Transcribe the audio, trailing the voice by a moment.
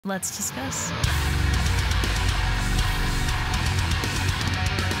Let's discuss.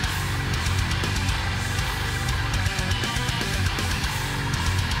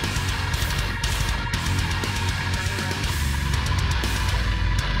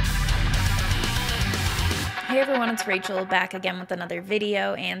 Hey everyone, it's Rachel back again with another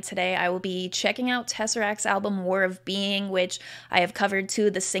video, and today I will be checking out TesseracT's album War of Being, which I have covered two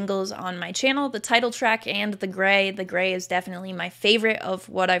of the singles on my channel, the title track and The Gray. The Gray is definitely my favorite of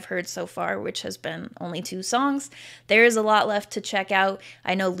what I've heard so far, which has been only 2 songs. There is a lot left to check out.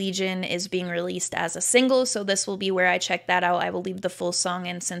 I know Legion is being released as a single, so this will be where I check that out. I will leave the full song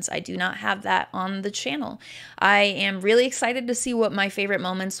in since I do not have that on the channel. I am really excited to see what my favorite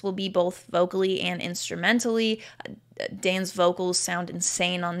moments will be, both vocally and instrumentally. Dan's vocals sound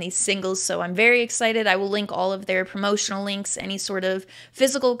insane on these singles, so I'm very excited. I will link all of their promotional links, any sort of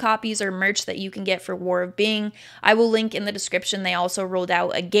physical copies or merch that you can get for War of Being. I will link in the description. They also rolled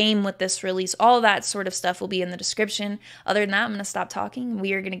out a game with this release. All that sort of stuff will be in the description. Other than that, I'm going to stop talking.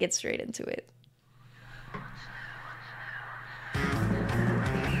 We are going to get straight into it.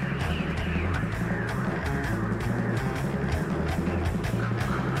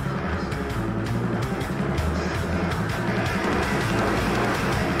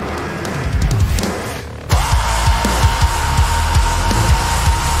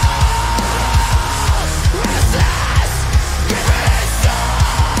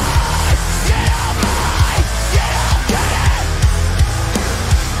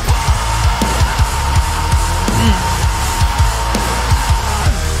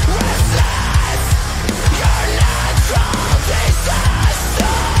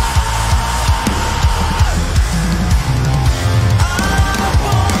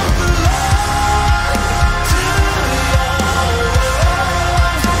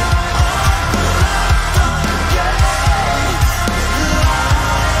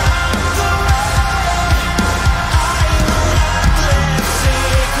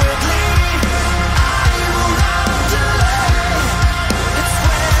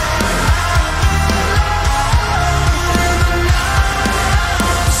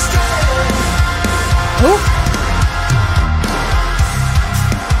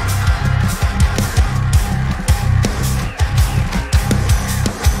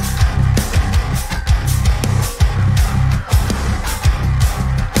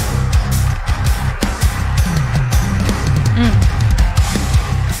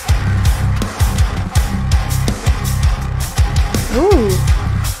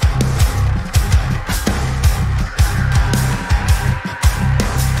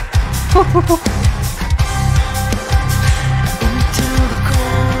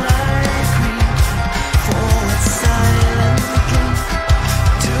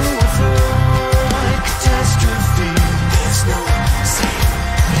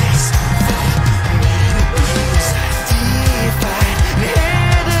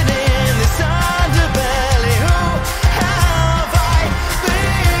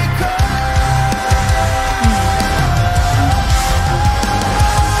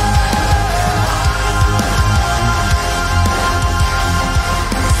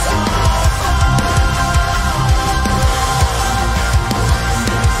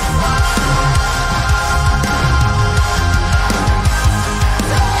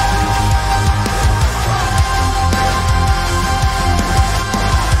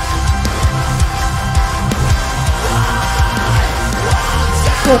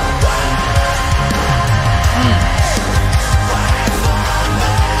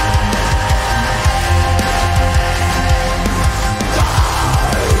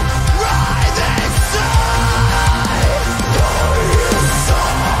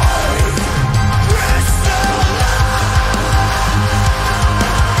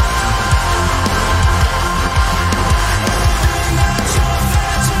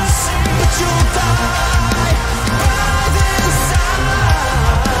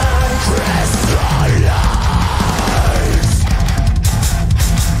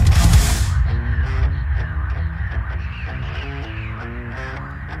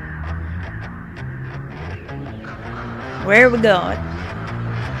 Where are we going?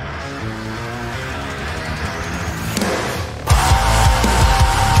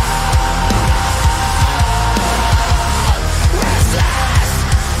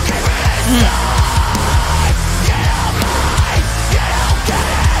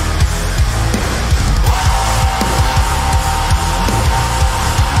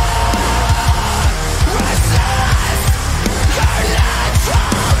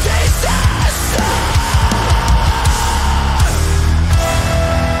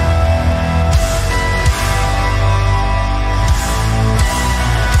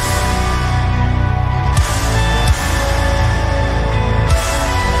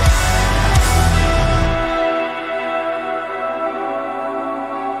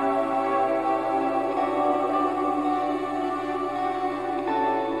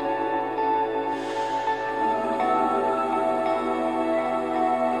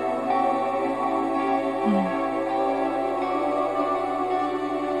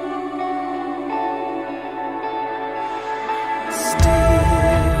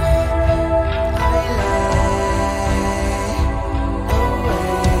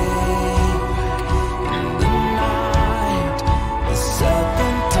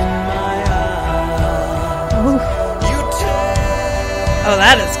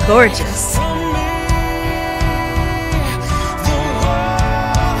 that is gorgeous.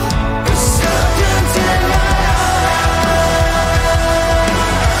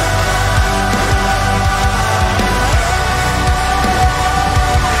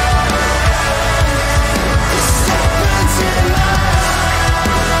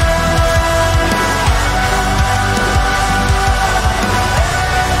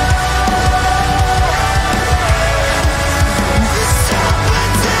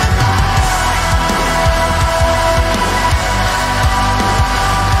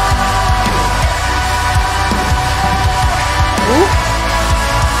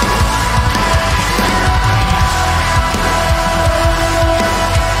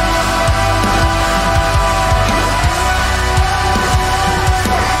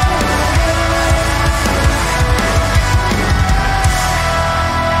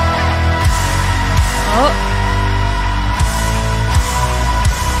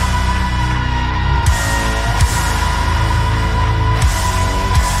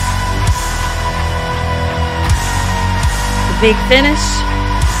 Big finish.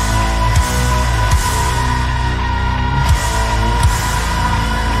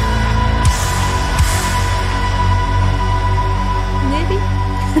 Maybe.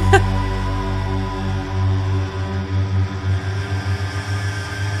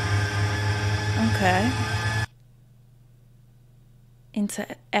 Okay. Into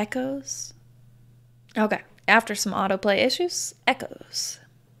echoes. Okay. After some autoplay issues, echoes.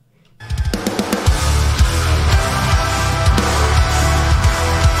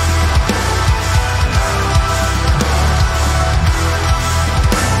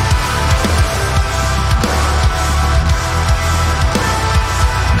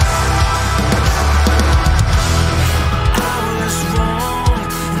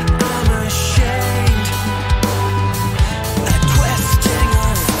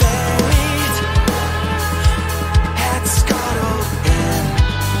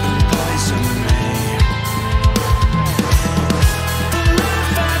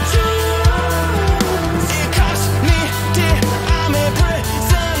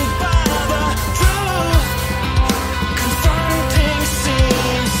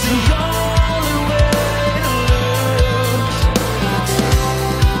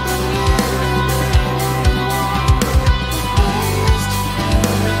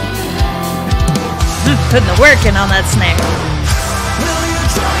 Putting the work in on that snare.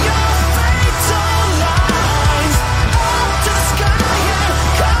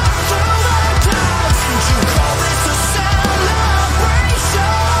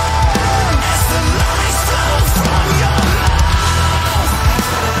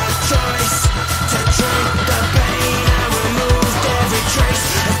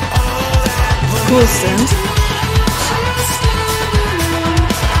 Cool synth.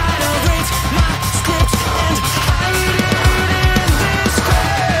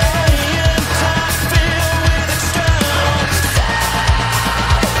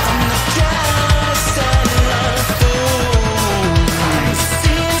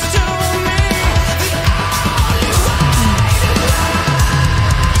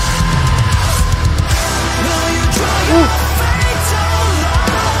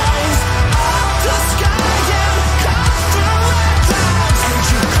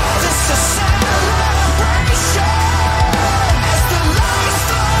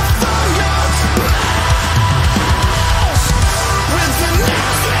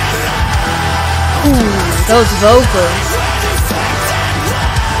 Those vocals.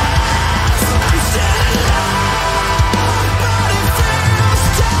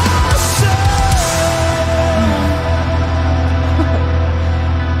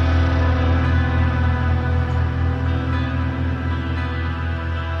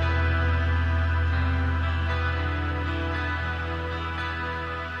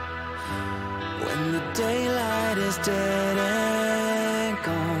 When the daylight is dead and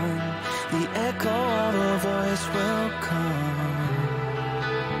gone, the echo of a voice will come.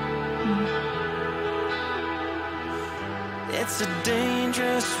 It's a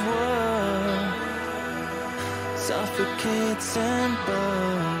dangerous world, suffocates and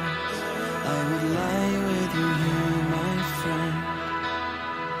burns. I would lie with you here, my friend.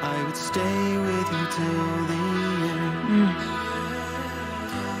 I would stay with you till the end.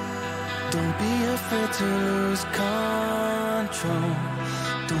 Don't be afraid to lose control.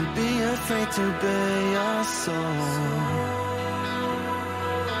 Don't be afraid to bare your soul.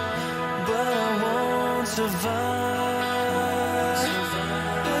 But I won't survive.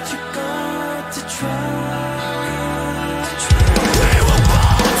 But you got to try. We were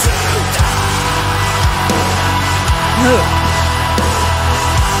born to die.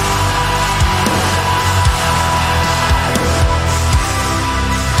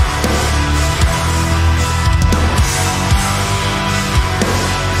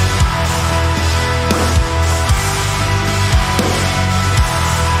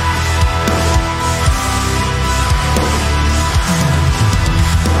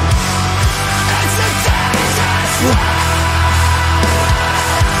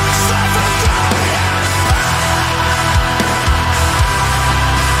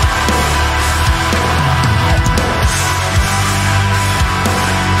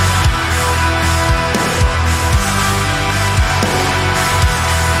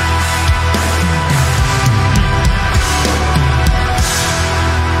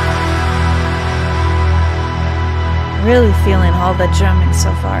 really feeling all the drumming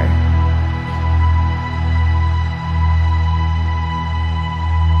so far.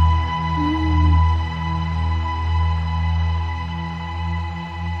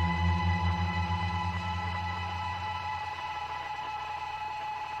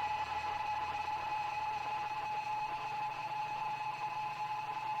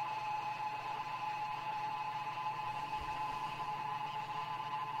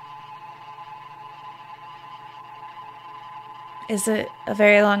 Is it a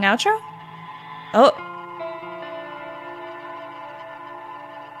very long outro? Oh.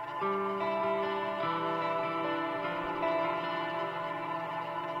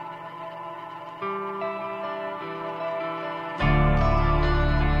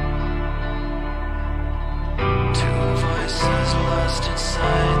 Two voices lost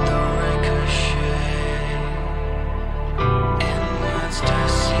inside the ricochet, inwards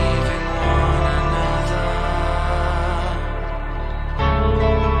deceiving one another.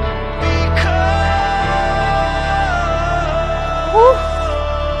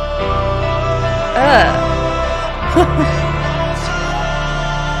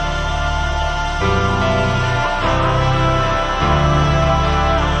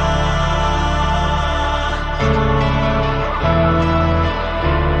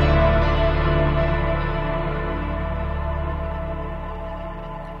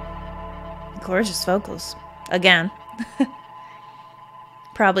 Gorgeous vocals. Again.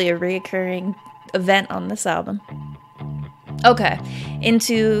 Probably a reoccurring event on this album. Okay,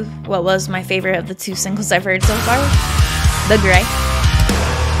 into what was my favorite of the two singles I've heard so far, The Gray.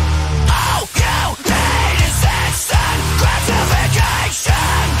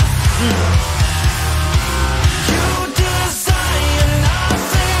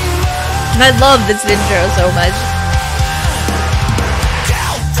 I love this intro so much.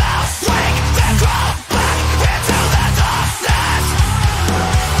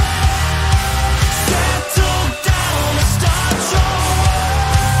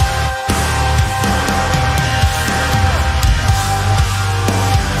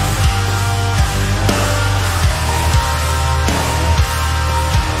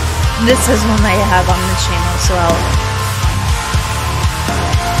 This is one I have on the channel, so I'll...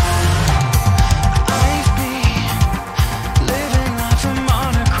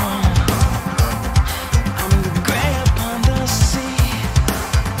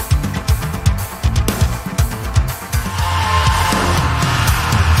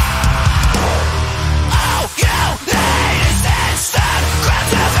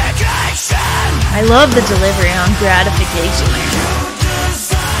 I love the delivery on gratification there.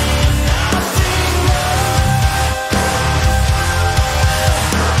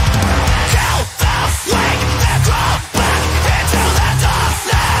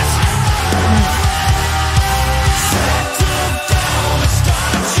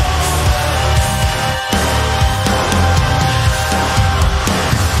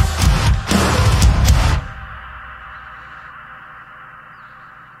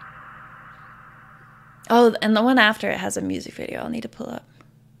 Oh, and the one after it has a music video I'll need to pull up.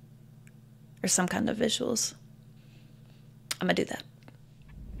 Or some kind of visuals. I'm gonna do that.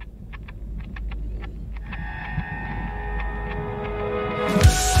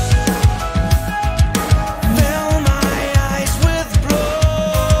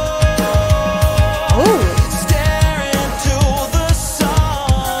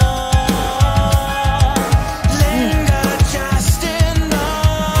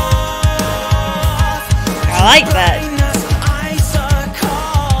 I like that.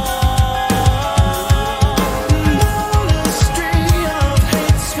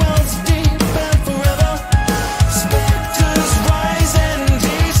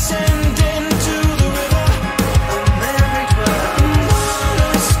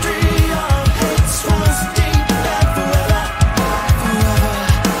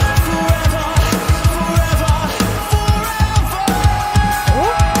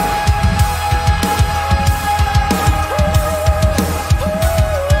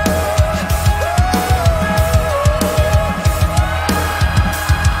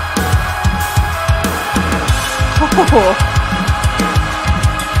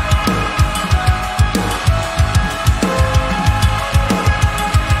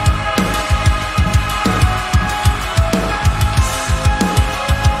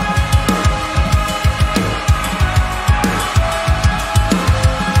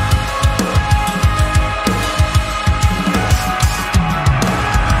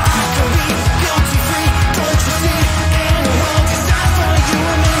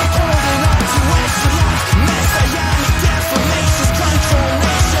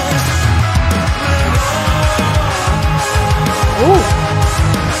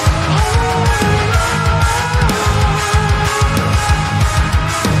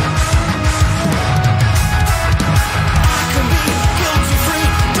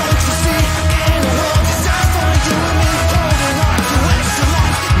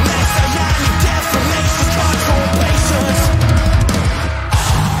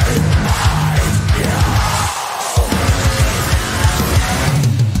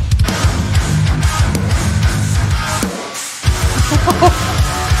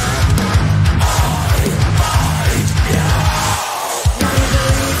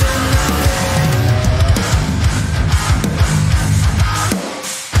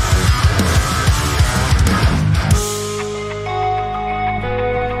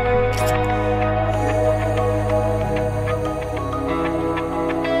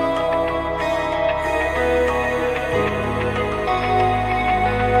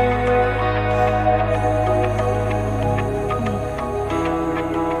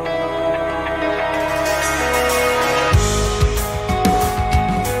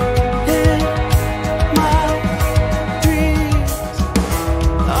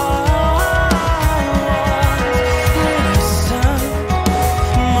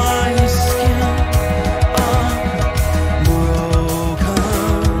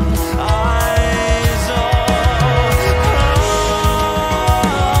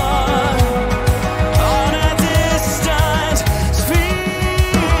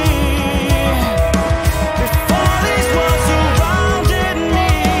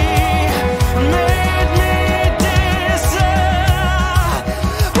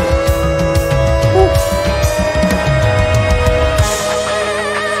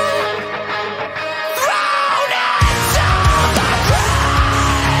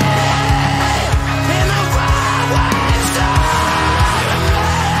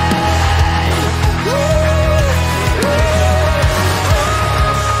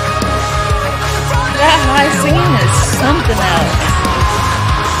 to know.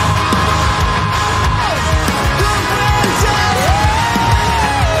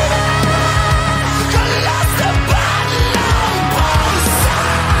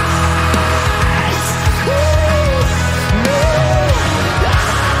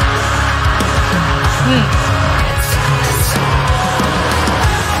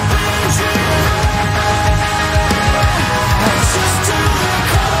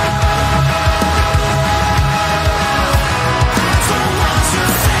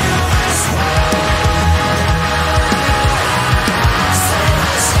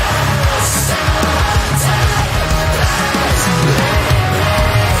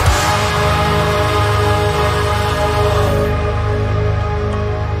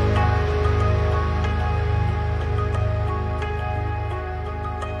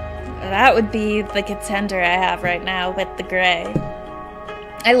 That would be the contender I have right now with the Gray.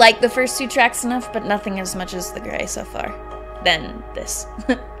 I like the first two tracks enough, but nothing as much as the Gray so far. Than this.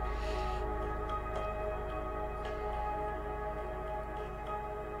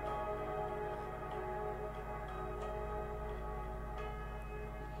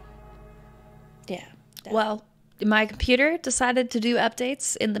 Yeah. Well, my computer decided to do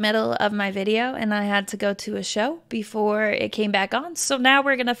updates in the middle of my video, and I had to go to a show before it came back on. So now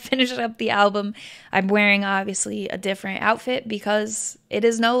we're gonna finish up the album. I'm wearing obviously a different outfit because it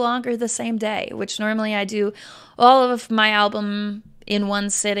is no longer the same day, which normally I do all of my album in one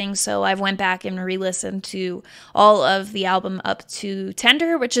sitting. So I've went back and re-listened to all of the album up to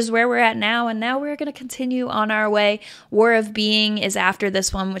Tender, which is where we're at now, and now we're going to continue on our way. War of Being is after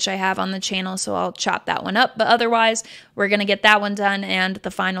this one, which I have on the channel, so I'll chop that one up, but otherwise we're going to get that one done and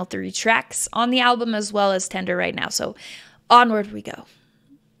the final 3 tracks on the album as well as Tender right now. So onward we go.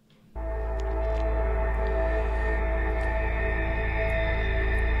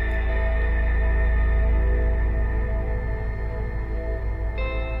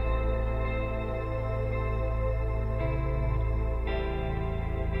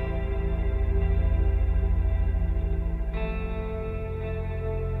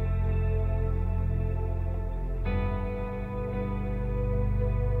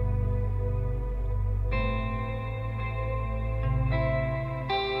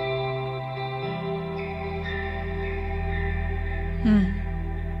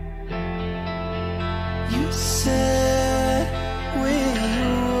 You said we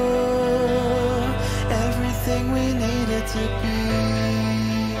were everything we needed to be.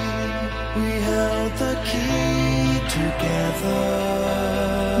 We held the key together.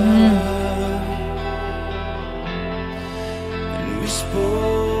 And we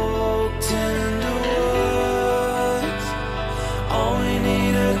spoke tender words. All we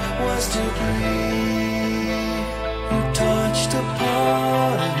needed was to breathe. You touched a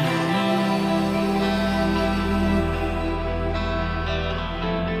part of me.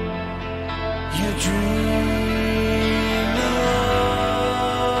 You dreamed of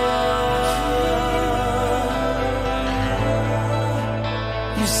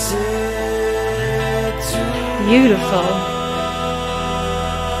love. You said to Beautiful.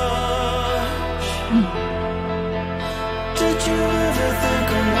 Did you ever think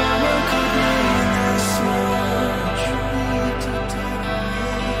a woman could mean this much?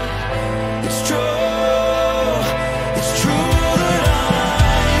 It's true that I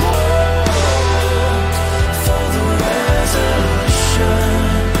worked for the resolution.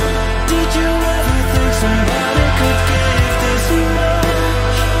 Did you ever think somebody could give this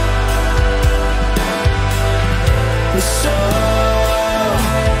much? It's so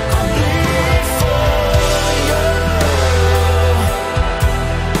complete for you.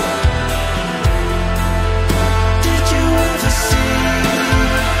 Did you ever see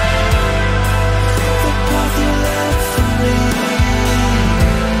the path you left for me?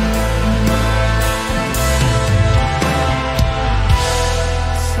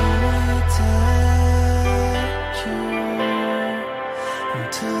 So I tagged you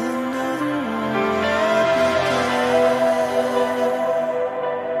until another war began.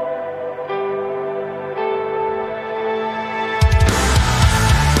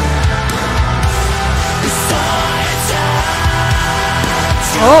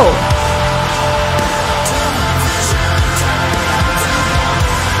 Oh.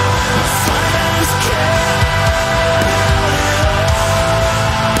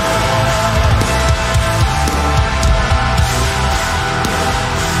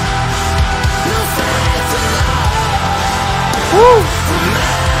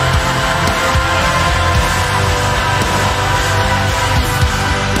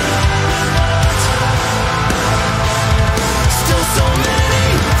 Still so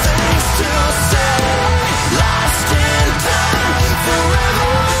many things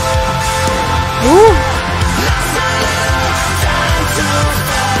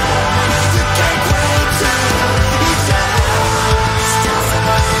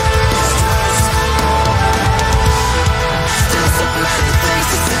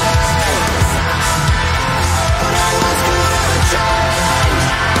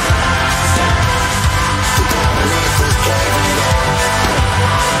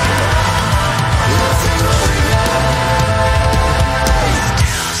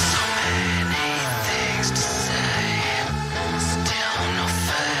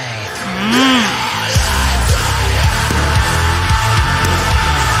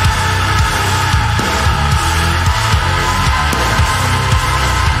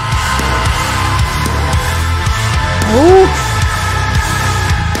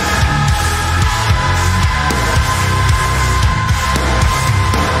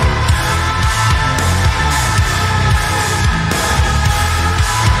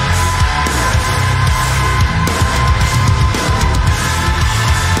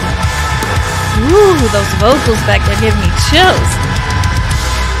Ooh, those vocals back there give me chills.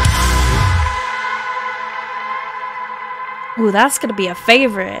 Ooh, that's gonna be a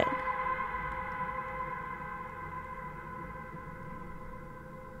favorite.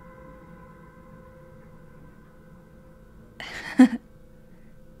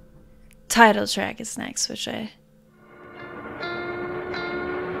 Title track is next, which I...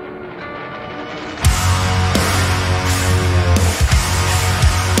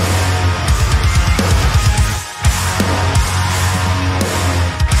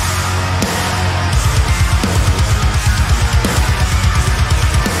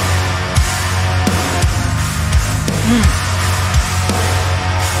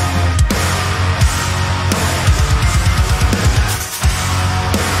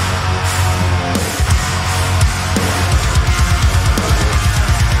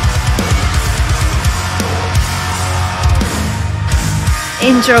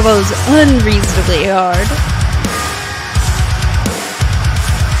 Intro goes unreasonably hard.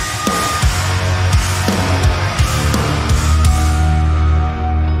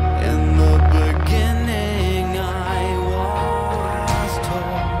 In the beginning, I was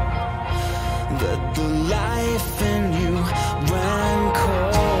told that the life in you ran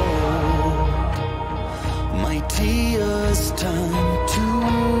cold. My tears turned to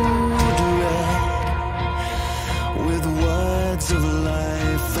red with words of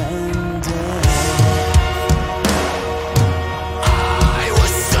life and death. I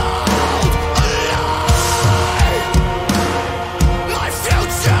was sold alive. My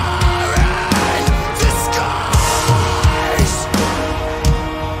future in disguise.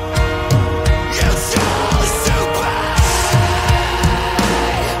 You chose to pay.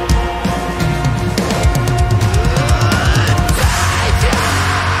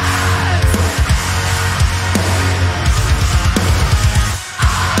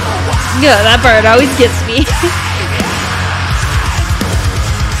 Yeah, that part always gets me.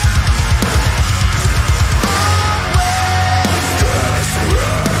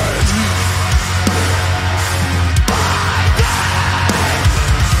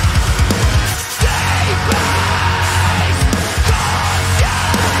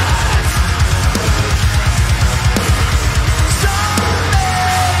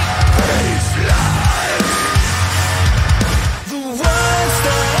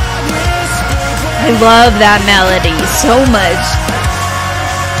 I love that melody so much.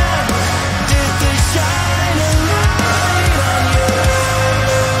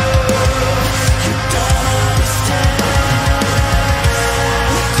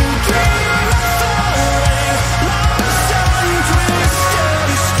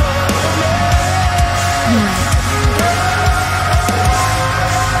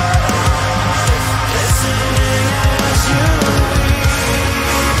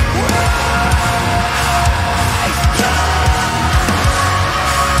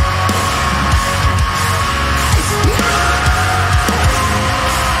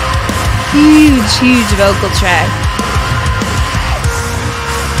 Huge vocal track.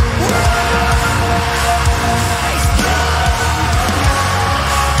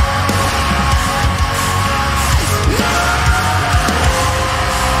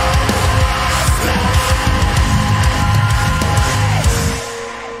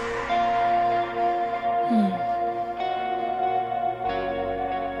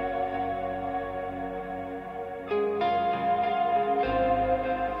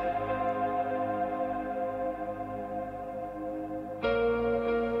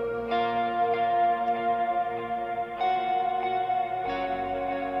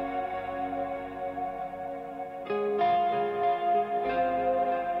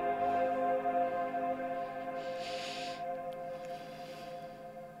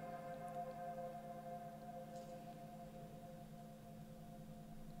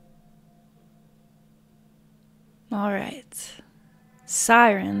 All right,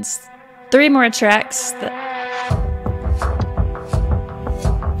 Sirens. 3 more tracks. I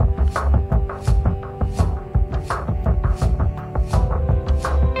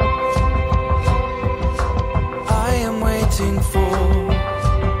am waiting for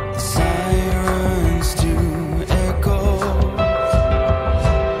the sirens to echo.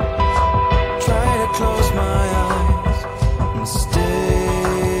 Try to close my eyes and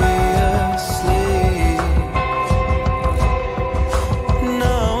stay asleep.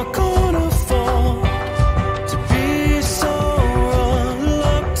 Now I'm gonna fall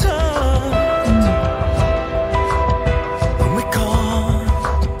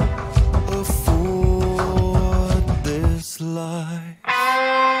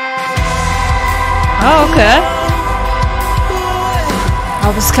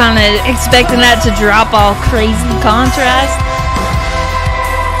Just kind of expecting that to drop all crazy contrast.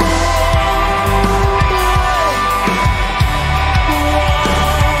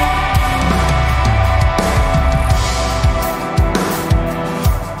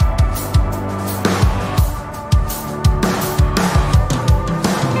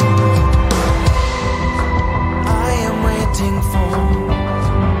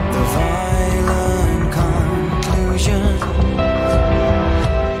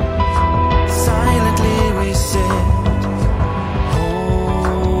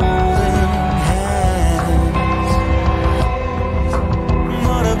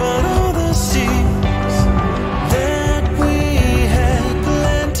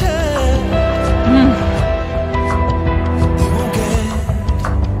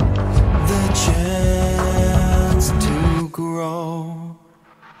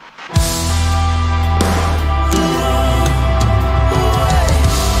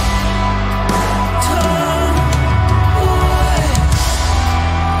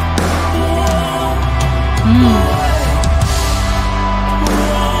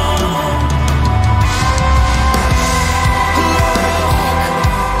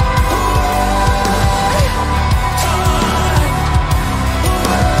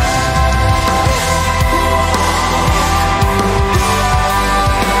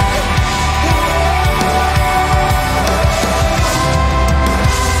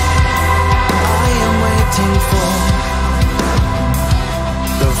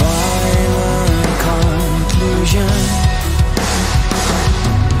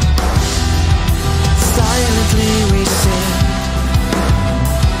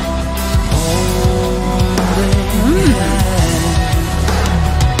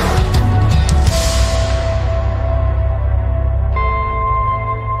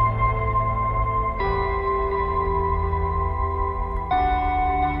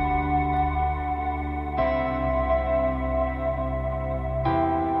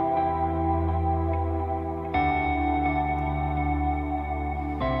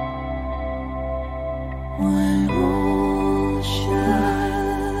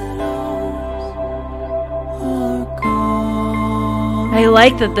 I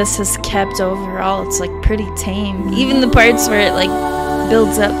like that this is kept overall. It's like pretty tame. Even the parts where it like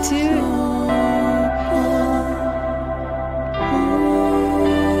builds up to it.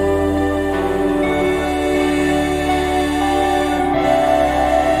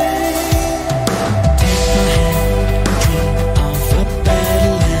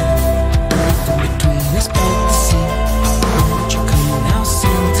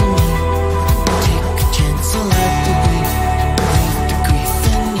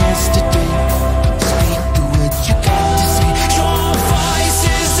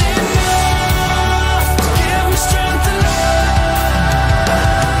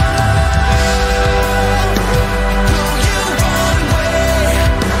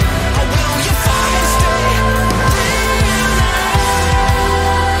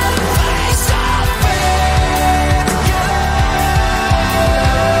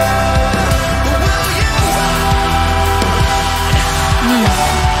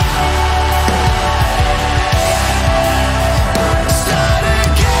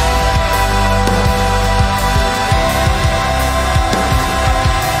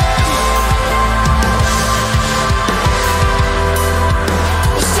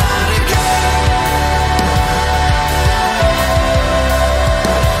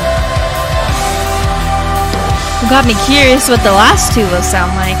 Got me curious what the last two will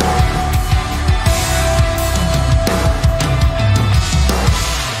sound like.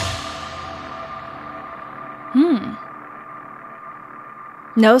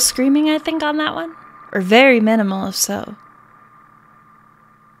 No screaming, I think, on that one. Or very minimal, if so.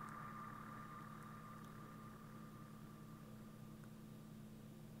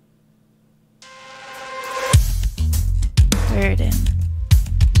 Third in.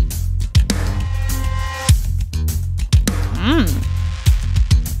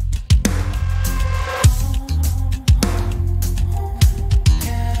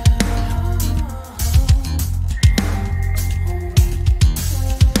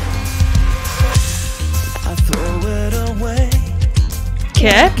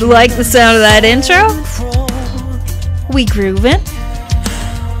 Okay, like the sound of that intro? We groovin'.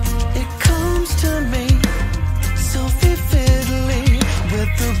 It comes to me so vividly with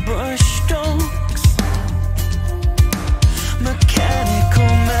the brush strokes, mechanical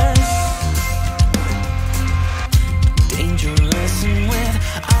mess, dangerous and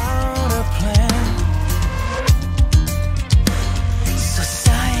without a plan. So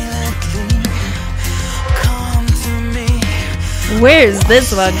silently come to me. Where's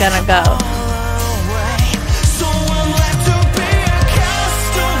this one gonna go?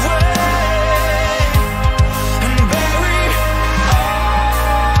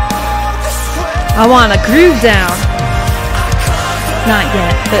 I want a groove down. Not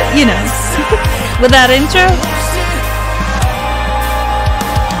yet, but you know. With that intro?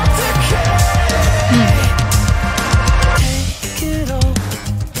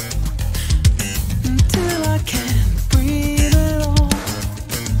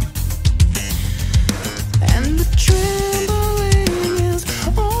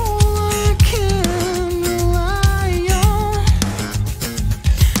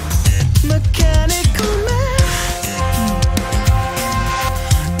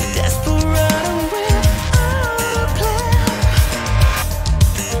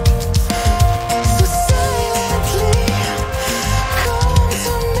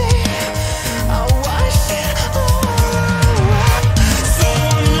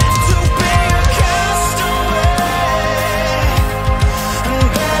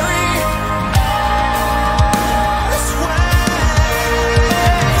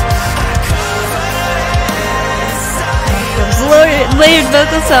 Layered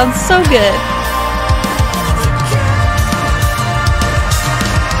vocal sounds so good.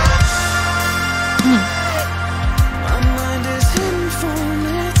 My mind is hidden from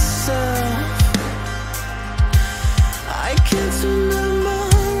itself. I can't remember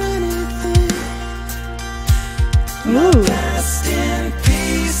anything. Ooh. Past in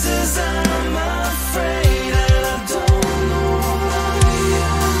pieces, I'm afraid, and I don't know who I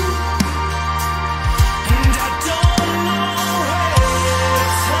am. And I don't know where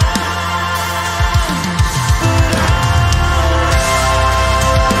it's at.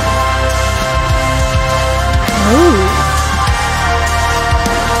 Ooh.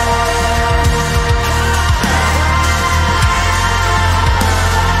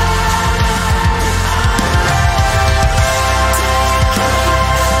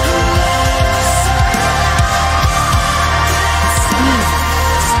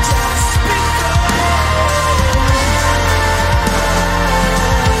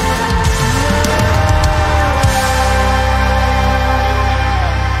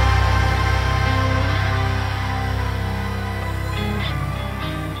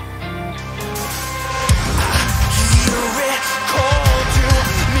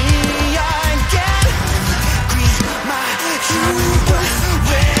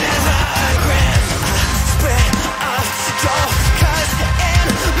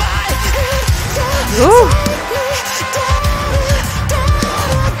 Ooh.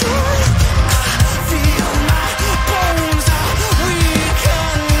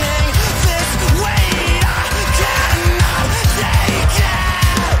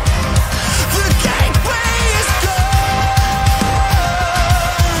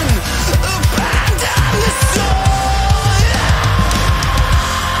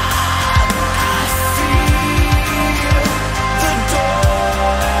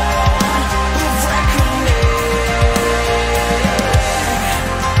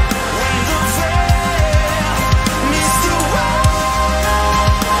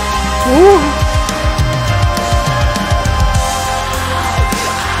 Ooh.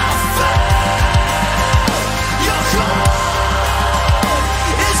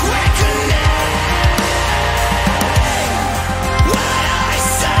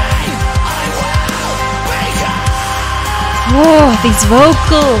 Whoa, these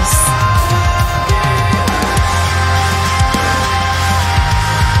vocals.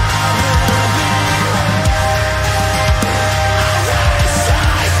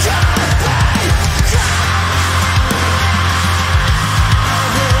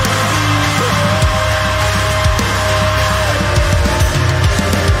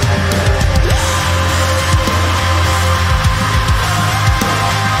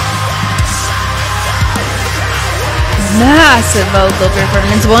 Massive vocal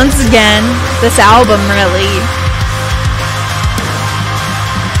performance once again. This album really.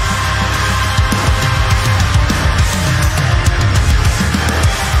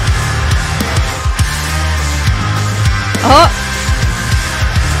 Oh.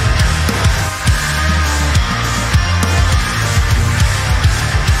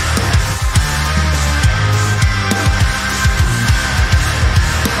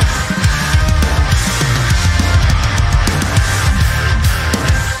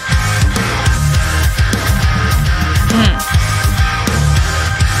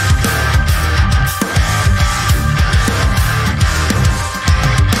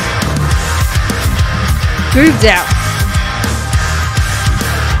 Grooved out.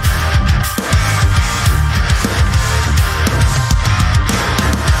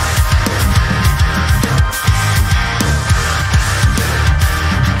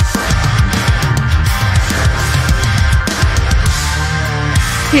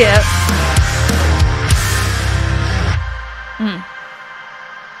 Yep.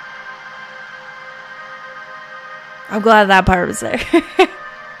 I'm glad that part was there.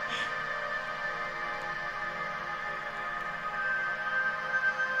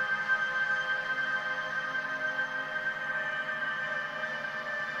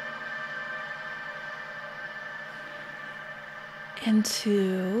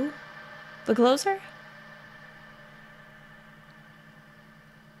 Into the closer?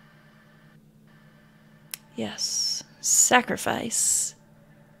 Yes. Sacrifice.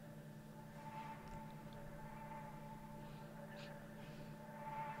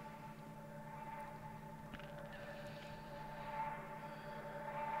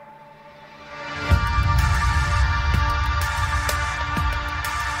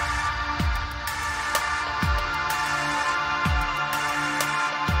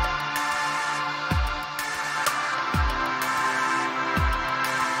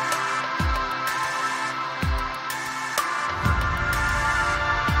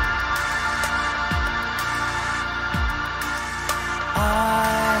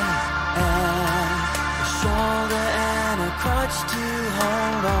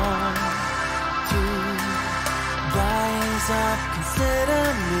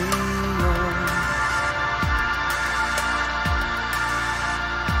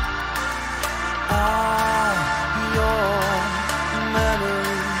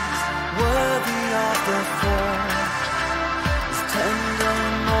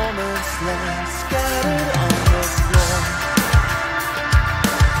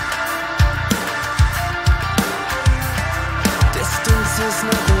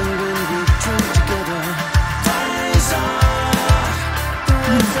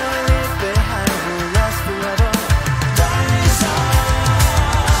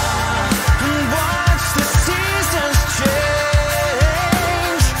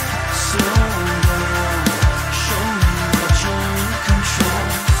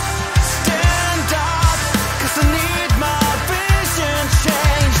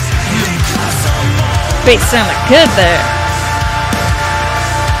 Bass sounded good there.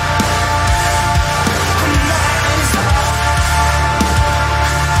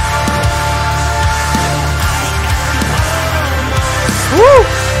 Woo!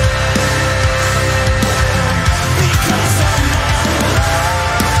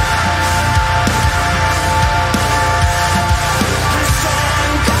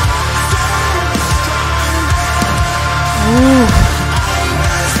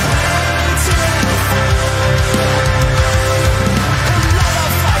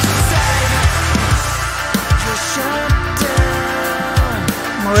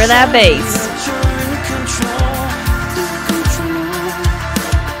 More of that bass.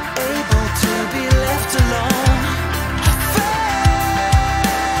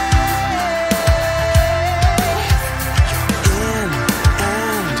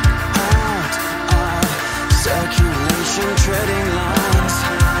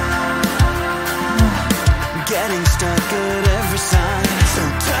 Getting stuck at every sign. So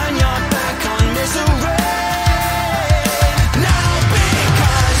turn your back on misery. Now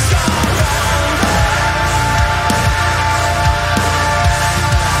because you're over.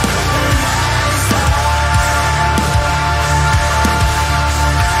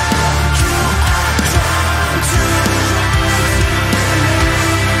 You are drawn to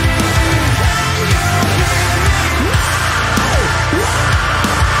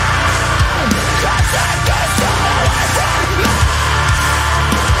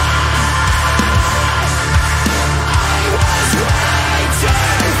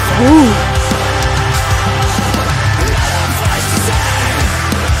Ooh.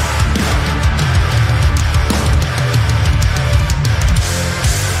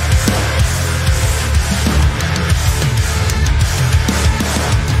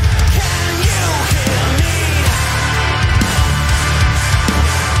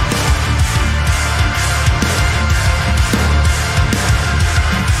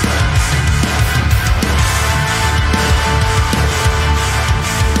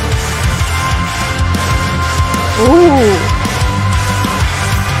 Ooh.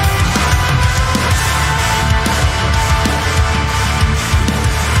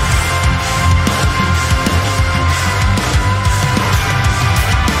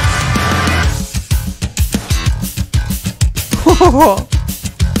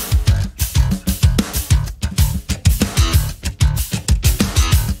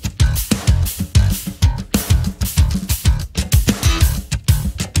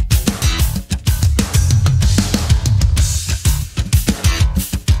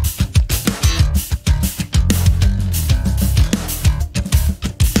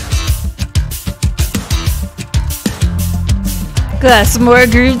 Got some more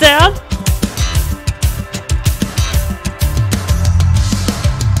groove down.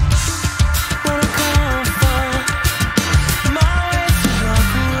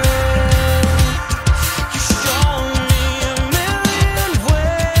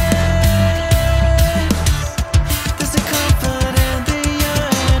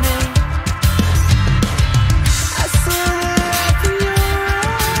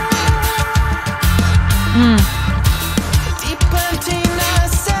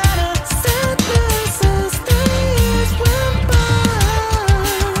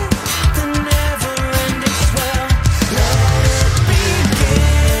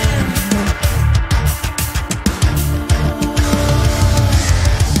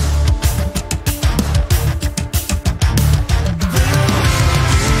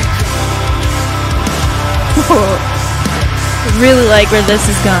 I really like where this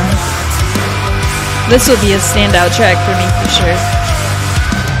is going. This will be a standout track for me for sure.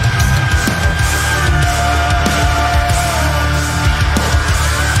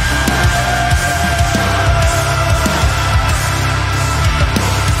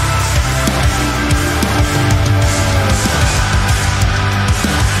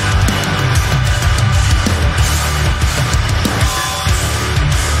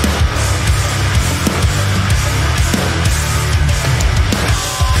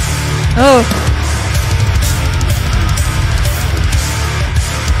 Oh.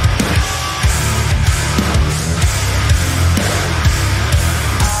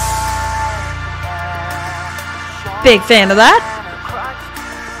 Big fan of that.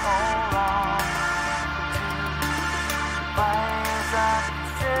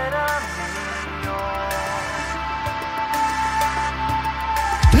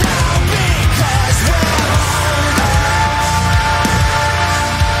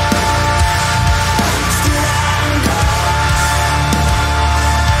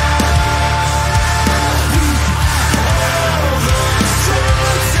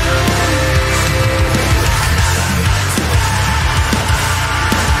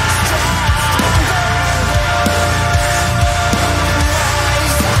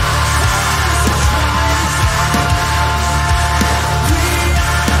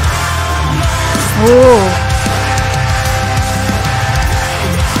 Oh.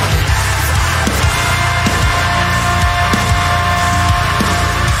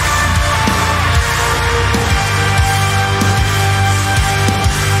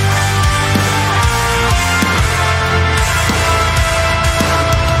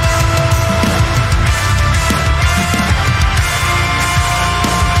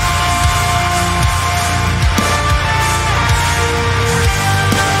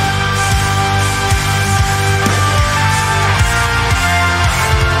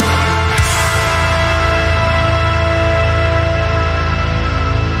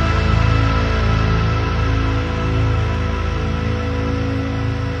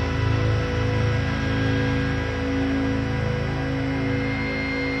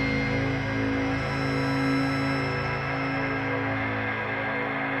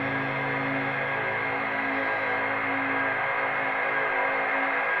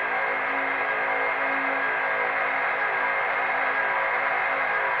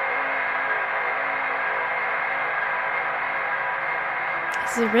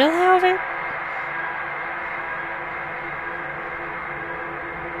 Is it really over?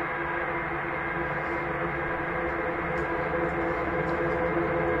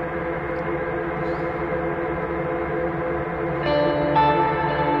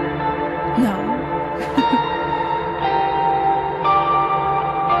 No.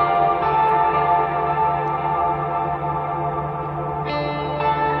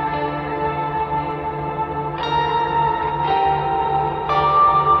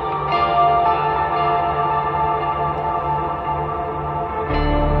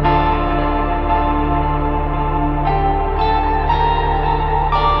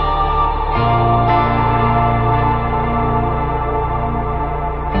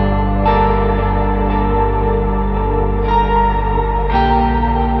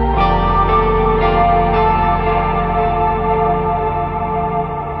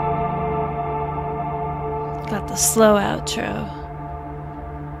 Got the slow outro.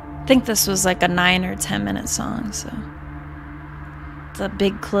 I think this was like a 9 or 10 minute song, so it's a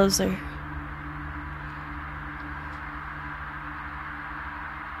big closer.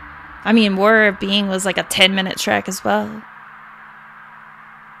 I mean, War of Being was like a 10-minute track as well.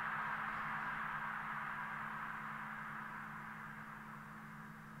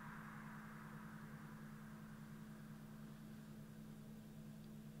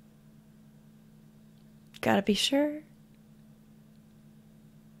 Gotta be sure.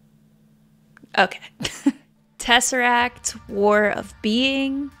 Okay. Tesseract, War of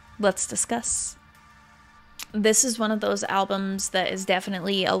Being. Let's discuss. This is one of those albums that is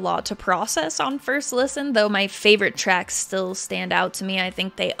definitely a lot to process on first listen, though my favorite tracks still stand out to me. I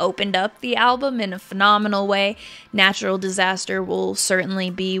think they opened up the album in a phenomenal way. Natural Disaster will certainly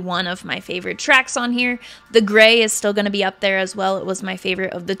be one of my favorite tracks on here. The Gray is still going to be up there as well. It was my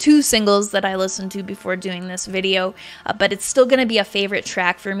favorite of the 2 singles that I listened to before doing this video, but it's still going to be a favorite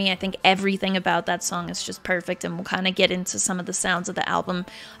track for me. I think everything about that song is just perfect, and we'll kind of get into some of the sounds of the album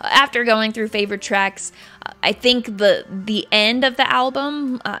after going through favorite tracks. I think the end of the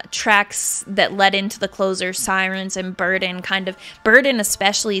album, tracks that led into the closer, Sirens and Burden, Burden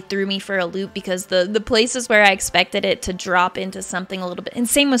especially threw me for a loop, because the places where I expected it to drop into something a little bit, and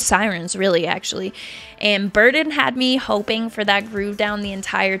same with Sirens really actually, and Burden had me hoping for that groove down the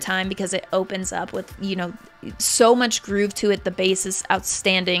entire time, because it opens up with, you know, so much groove to it. The bass is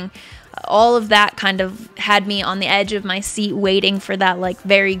outstanding. All of that kind of had me on the edge of my seat waiting for that like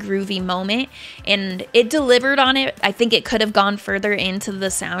very groovy moment, and it delivered on it. I think it could have gone further into the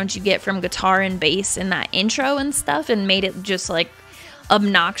sounds you get from guitar and bass in that intro and stuff and made it just like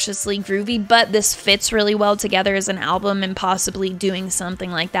obnoxiously groovy, but this fits really well together as an album, and possibly doing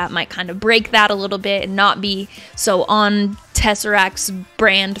something like that might kind of break that a little bit and not be so on TesseracT's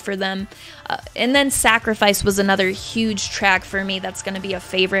brand for them. And then Sacrifice was another huge track for me that's going to be a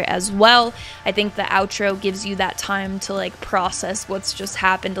favorite as well. I think the outro gives you that time to like process what's just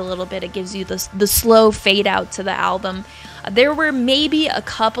happened a little bit. It gives you the slow fade out to the album. There were maybe a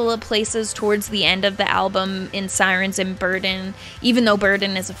couple of places towards the end of the album in Sirens and Burden, even though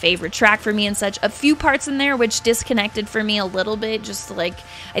Burden is a favorite track for me and such, a few parts in there which disconnected for me a little bit, just like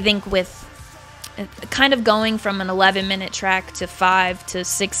I think with kind of going from an 11-minute track to 5 to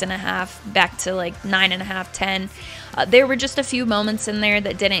 6.5 back to like 9.5, 10. There were just a few moments in there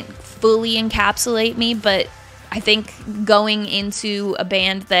that didn't fully encapsulate me, but I think going into a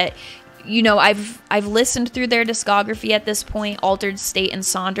band that, you know, I've listened through their discography at this point. Altered State and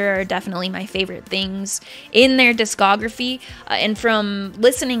Sonder are definitely my favorite things in their discography, and from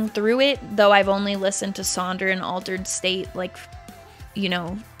listening through it, though I've only listened to Sonder and Altered State, like, you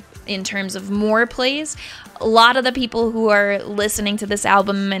know, in terms of more plays, a lot of the people who are listening to this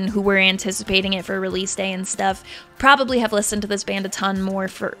album and who were anticipating it for release day and stuff probably have listened to this band a ton more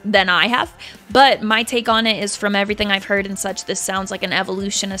than I have, but my take on it is, from everything I've heard and such, this sounds like an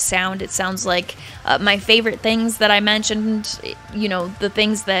evolution of sound. It sounds like my favorite things that I mentioned, you know, the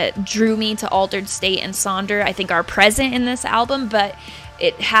things that drew me to Altered State and Sonder, I think are present in this album, but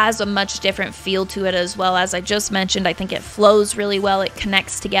it has a much different feel to it as well. As I just mentioned, I think it flows really well. It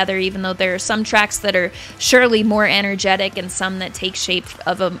connects together, even though there are some tracks that are surely more energetic and some that take shape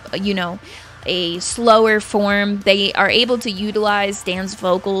of a, you know, a slower form. They are able to utilize Dan's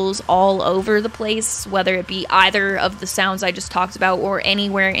vocals all over the place, whether it be either of the sounds I just talked about or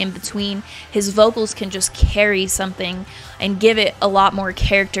anywhere in between. His vocals can just carry something and give it a lot more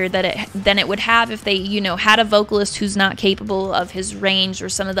character than it would have if they, you know, had a vocalist who's not capable of his range or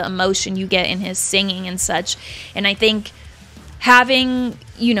some of the emotion you get in his singing and such. And I think having,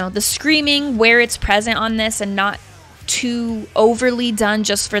 you know, the screaming where it's present on this and not too overly done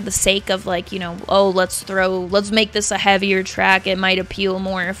just for the sake of, like, you know, oh, let's make this a heavier track, it might appeal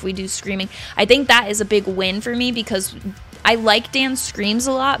more if we do screaming. I think that is a big win for me, because I like Dan's screams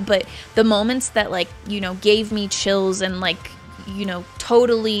a lot, but the moments that, like, you know, gave me chills and, like, you know,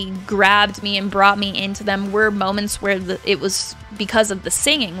 totally grabbed me and brought me into them were moments where it was because of the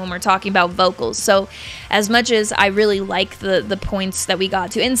singing, when we're talking about vocals. So as much as I really like the points that we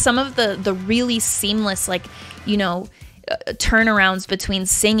got to, and some of the really seamless, like, you know, turnarounds between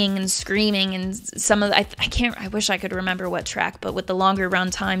singing and screaming, and some of the, I wish I could remember what track, but with the longer run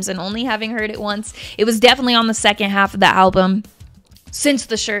times and only having heard it once, it was definitely on the second half of the album, since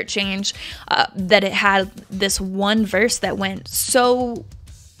the shirt change, that it had this one verse that went so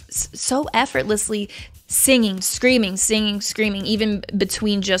effortlessly, singing, screaming, even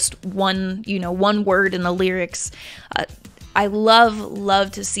between just one word in the lyrics. I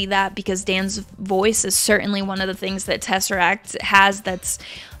love to see that, because Dan's voice is certainly one of the things that TesseracT has that's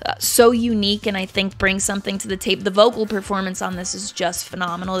so unique, and I think brings something to the table. The vocal performance on this is just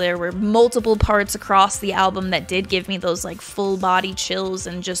phenomenal. There were multiple parts across the album that did give me those, like, full body chills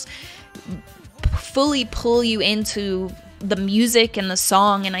and just fully pull you into the music and the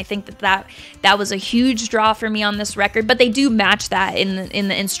song, and I think that was a huge draw for me on this record. But they do match that in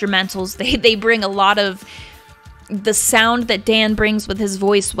the instrumentals. They bring a lot of, the sound that Dan brings with his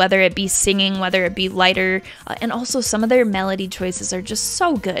voice, whether it be singing, whether it be lighter, and also some of their melody choices are just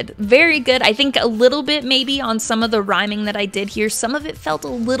so good. Very good. I think a little bit maybe on some of the rhyming that I did here. Some of it felt a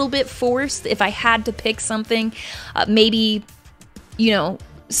little bit forced. If I had to pick something, maybe, you know,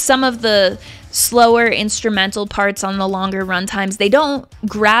 some of the slower instrumental parts on the longer run times, they don't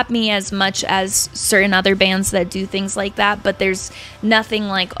grab me as much as certain other bands that do things like that, but there's nothing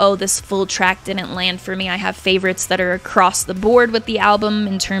like, oh, this full track didn't land for me. I have favorites that are across the board with the album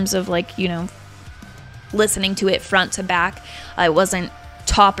in terms of, like, you know, listening to it front to back. It wasn't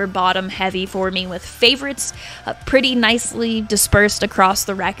top or bottom heavy for me with favorites pretty nicely dispersed across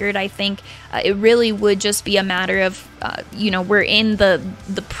the record. I think it really would just be a matter of you know, we're in the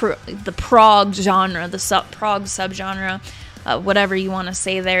prog genre, the prog subgenre, whatever you want to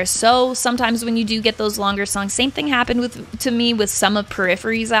say there. So sometimes when you do get those longer songs, same thing happened to me with some of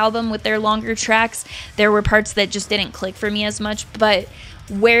Periphery's album with their longer tracks. There were parts that just didn't click for me as much, but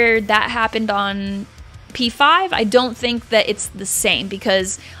where that happened on P5, I don't think that it's the same,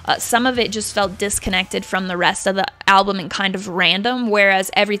 because some of it just felt disconnected from the rest of the album and kind of random, whereas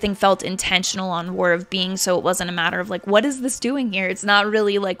everything felt intentional on War of Being, so it wasn't a matter of like, what is this doing here? It's not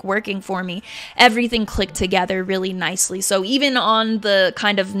really like working for me. Everything clicked together really nicely. So even on the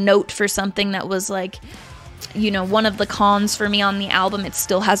kind of note for something that was like, you know, one of the cons for me on the album, it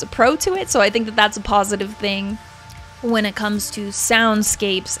still has a pro to it, so I think that that's a positive thing. When it comes to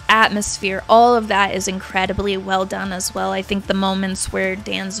soundscapes, atmosphere, all of that is incredibly well done as well. I think the moments where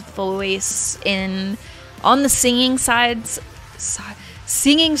Dan's voice on the singing side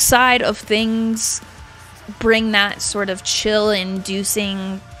of things bring that sort of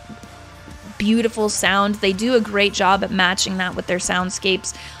chill-inducing, beautiful sound. They do a great job at matching that with their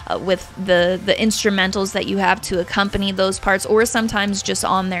soundscapes, with the instrumentals that you have to accompany those parts, or sometimes just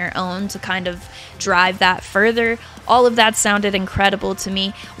on their own to kind of drive that further. All of that sounded incredible to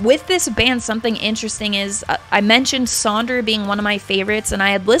me. With this band, something interesting is, I mentioned Sonder being one of my favorites, and I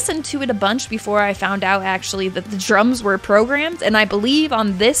had listened to it a bunch before I found out actually that the drums were programmed, and I believe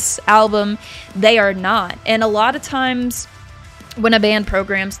on this album they are not. And a lot of times when a band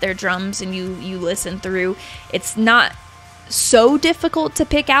programs their drums and you listen through, it's not so difficult to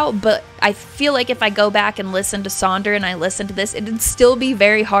pick out, but I feel like if I go back and listen to Sonder and I listen to this, it'd still be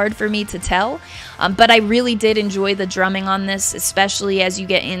very hard for me to tell. But I really did enjoy the drumming on this, especially as you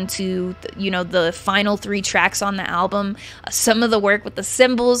get into, you know, the final 3 tracks on the album. Some of the work with the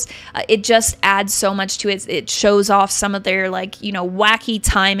cymbals, it just adds so much to it. It shows off some of their, like, you know, wacky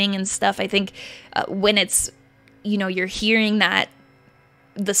timing and stuff. I think when it's, you know, you're hearing that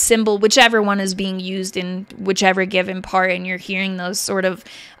the cymbal, whichever one is being used in whichever given part, and you're hearing those sort of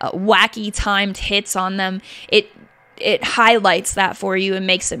wacky timed hits on them, it highlights that for you and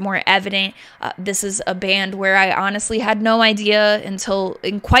makes it more evident. This is a band where I honestly had no idea until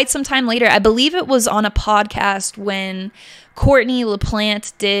in quite some time later. I believe it was on a podcast when Courtney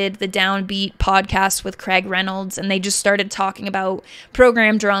LaPlante did the Downbeat podcast with Craig Reynolds, and they just started talking about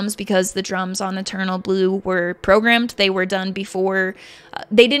programmed drums because the drums on Eternal Blue were programmed. They were done before.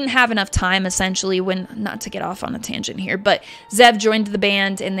 They didn't have enough time, essentially, when, not to get off on a tangent here, but Zev joined the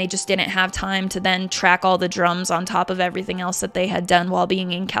band and they just didn't have time to then track all the drums on top of everything else that they had done while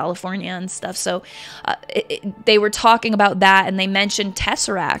being in California and stuff. So they were talking about that, and they mentioned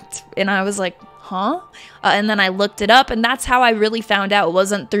TesseracT, and I was like, huh? And then I looked it up, and that's how I really found out. It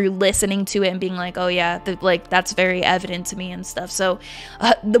wasn't through listening to it and being like, oh yeah, like that's very evident to me and stuff. So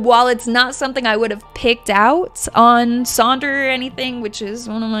while it's not something I would have picked out on Sonder or anything, which is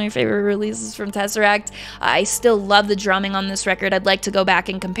one of my favorite releases from TesseracT, I still love the drumming on this record. I'd like to go back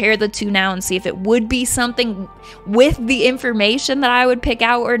and compare the two now and see if it would be something with the information that I would pick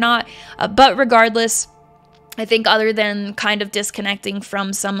out or not. But regardless, I think other than kind of disconnecting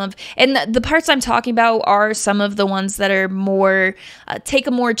from some of, and the parts I'm talking about are some of the ones that are more, take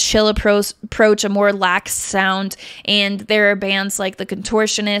a more chill approach, a more lax sound, and there are bands like The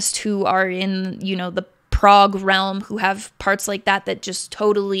Contortionist who are in, you know, the prog realm, who have parts like that that just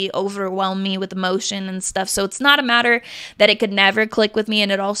totally overwhelm me with emotion and stuff. So it's not a matter that it could never click with me,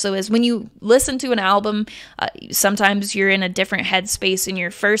 and it also is when you listen to an album, sometimes you're in a different headspace in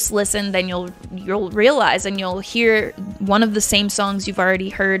your first listen, then you'll realize and you'll hear one of the same songs you've already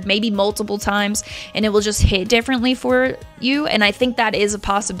heard maybe multiple times, and it will just hit differently for you. And I think that is a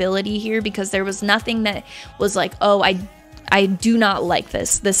possibility here, because there was nothing that was like, oh, I do not like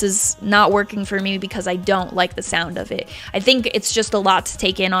this. This is not working for me because I don't like the sound of it. I think it's just a lot to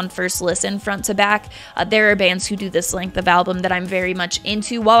take in on first listen, front to back. There are bands who do this length of album that I'm very much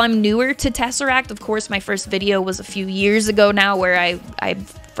into. While I'm newer to TesseracT, of course, my first video was a few years ago now where I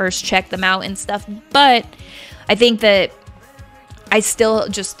first checked them out and stuff. But I think that I still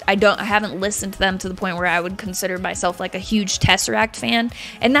just, I haven't listened to them to the point where I would consider myself like a huge TesseracT fan.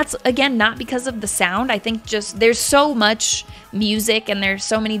 And that's, again, not because of the sound. I think just there's so much music and there's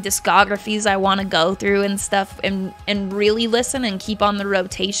so many discographies I want to go through and stuff and really listen and keep on the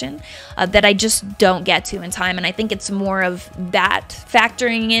rotation that I just don't get to in time. And I think it's more of that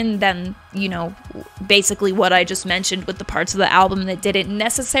factoring in than, you know, basically what I just mentioned with the parts of the album that didn't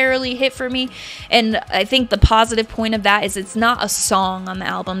necessarily hit for me. And I think the positive point of that is it's not a song on the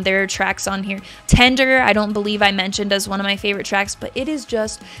album. There are tracks on here. Tender, I don't believe I mentioned as one of my favorite tracks, but it is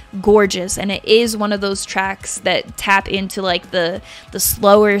just gorgeous. And it is one of those tracks that tap into like the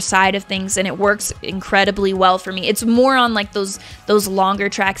slower side of things, and it works incredibly well for me. It's more on like those longer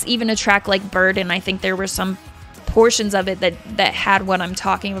tracks. Even a track like Burden, I think there were some portions of it that had what I'm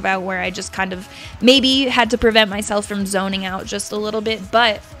talking about, where I just kind of maybe had to prevent myself from zoning out just a little bit.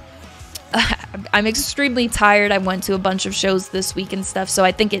 But I'm extremely tired. I went to a bunch of shows this week and stuff, so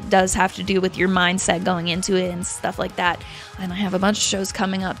I think it does have to do with your mindset going into it and stuff like that. And I have a bunch of shows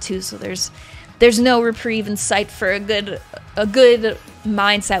coming up too, so there's no reprieve in sight for a good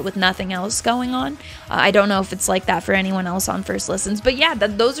mindset with nothing else going on. I don't know if it's like that for anyone else on first listens, but yeah,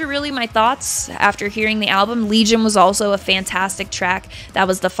 those are really my thoughts after hearing the album. Legion was also a fantastic track. That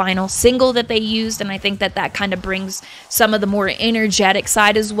was the final single that they used, and I think that kind of brings some of the more energetic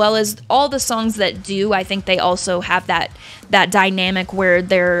side, as well as all the songs that do. I think they also have that dynamic where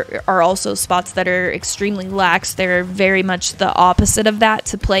there are also spots that are extremely lax. They're very much the opposite of that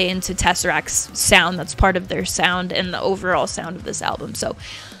to play into TesseracT's sound. That's part of their sound and the overall sound of this album. So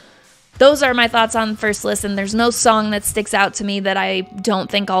those are my thoughts on first listen. There's no song that sticks out to me that I don't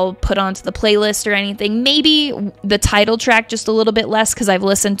think I'll put onto the playlist or anything. Maybe the title track just a little bit less, because I've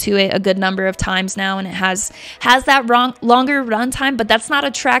listened to it a good number of times now, and it has that longer runtime, but that's not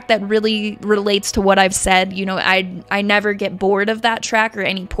a track that really relates to what I've said. You know, I never get bored of that track or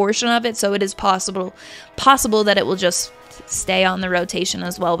any portion of it, so it is possible that it will just stay on the rotation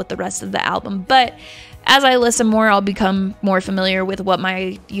as well with the rest of the album. But as I listen more, I'll become more familiar with what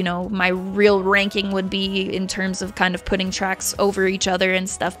my real ranking would be in terms of kind of putting tracks over each other and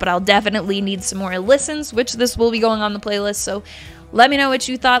stuff. But I'll definitely need some more listens, which this will be going on the playlist. So let me know what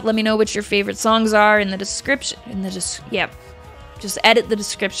you thought. Let me know what your favorite songs are in the description. Just edit the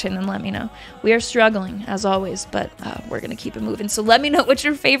description and let me know. We are struggling, as always, but we're going to keep it moving. So let me know what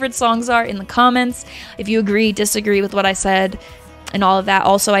your favorite songs are in the comments. If you agree, disagree with what I said, and all of that.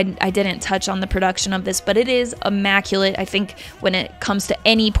 Also, I didn't touch on the production of this, but it is immaculate. I think when it comes to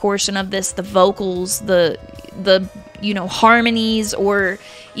any portion of this, the vocals, the harmonies, or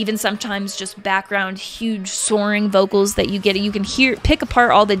even sometimes just background huge soaring vocals that you get, you can pick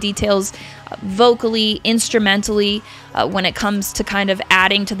apart all the details vocally, instrumentally, when it comes to kind of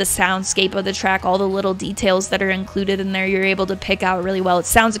adding to the soundscape of the track. All the little details that are included in there, you're able to pick out really well. It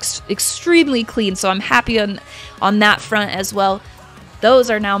sounds extremely clean, so I'm happy on that front as well.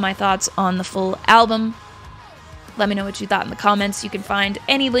 Those are now my thoughts on the full album. Let me know what you thought in the comments. You can find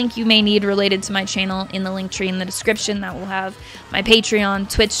any link you may need related to my channel in the link tree in the description. That will have my Patreon,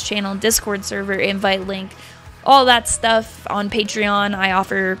 Twitch channel, Discord server, invite link, all that stuff. On Patreon, I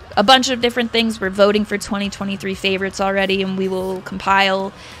offer a bunch of different things. We're voting for 2023 favorites already, and we will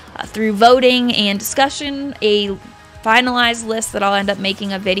compile through voting and discussion a finalized list that I'll end up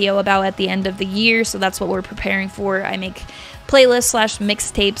making a video about at the end of the year. So that's what we're preparing for. I make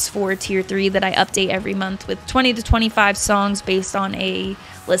playlists/mixtapes for tier 3 that I update every month with 20 to 25 songs based on a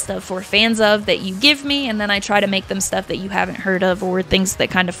list of for fans of that you give me, and then I try to make them stuff that you haven't heard of, or things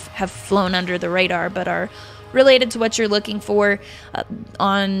that kind of have flown under the radar but are related to what you're looking for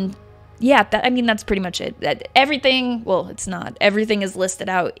that's pretty much it. Everything, well, it's not. Everything is listed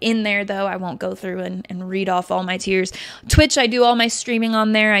out in there, though. I won't go through and read off all my tiers. Twitch, I do all my streaming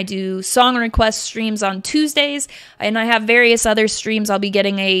on there. I do song request streams on Tuesdays, and I have various other streams. I'll be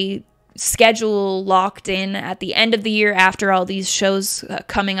getting a schedule locked in at the end of the year after all these shows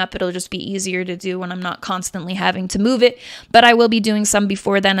coming up. It'll just be easier to do when I'm not constantly having to move it, but I will be doing some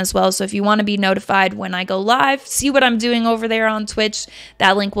before then as well. So if you want to be notified when I go live, see what I'm doing over there on Twitch,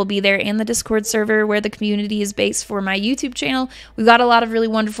 that link will be there, and the Discord server where the community is based for my YouTube channel. We've got a lot of really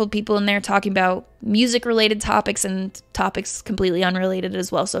wonderful people in there talking about music related topics and topics completely unrelated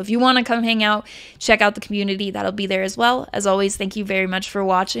as well. So if you want to come hang out, check out the community, that'll be there as well. As always, thank you very much for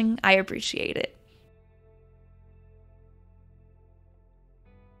watching. I appreciate it.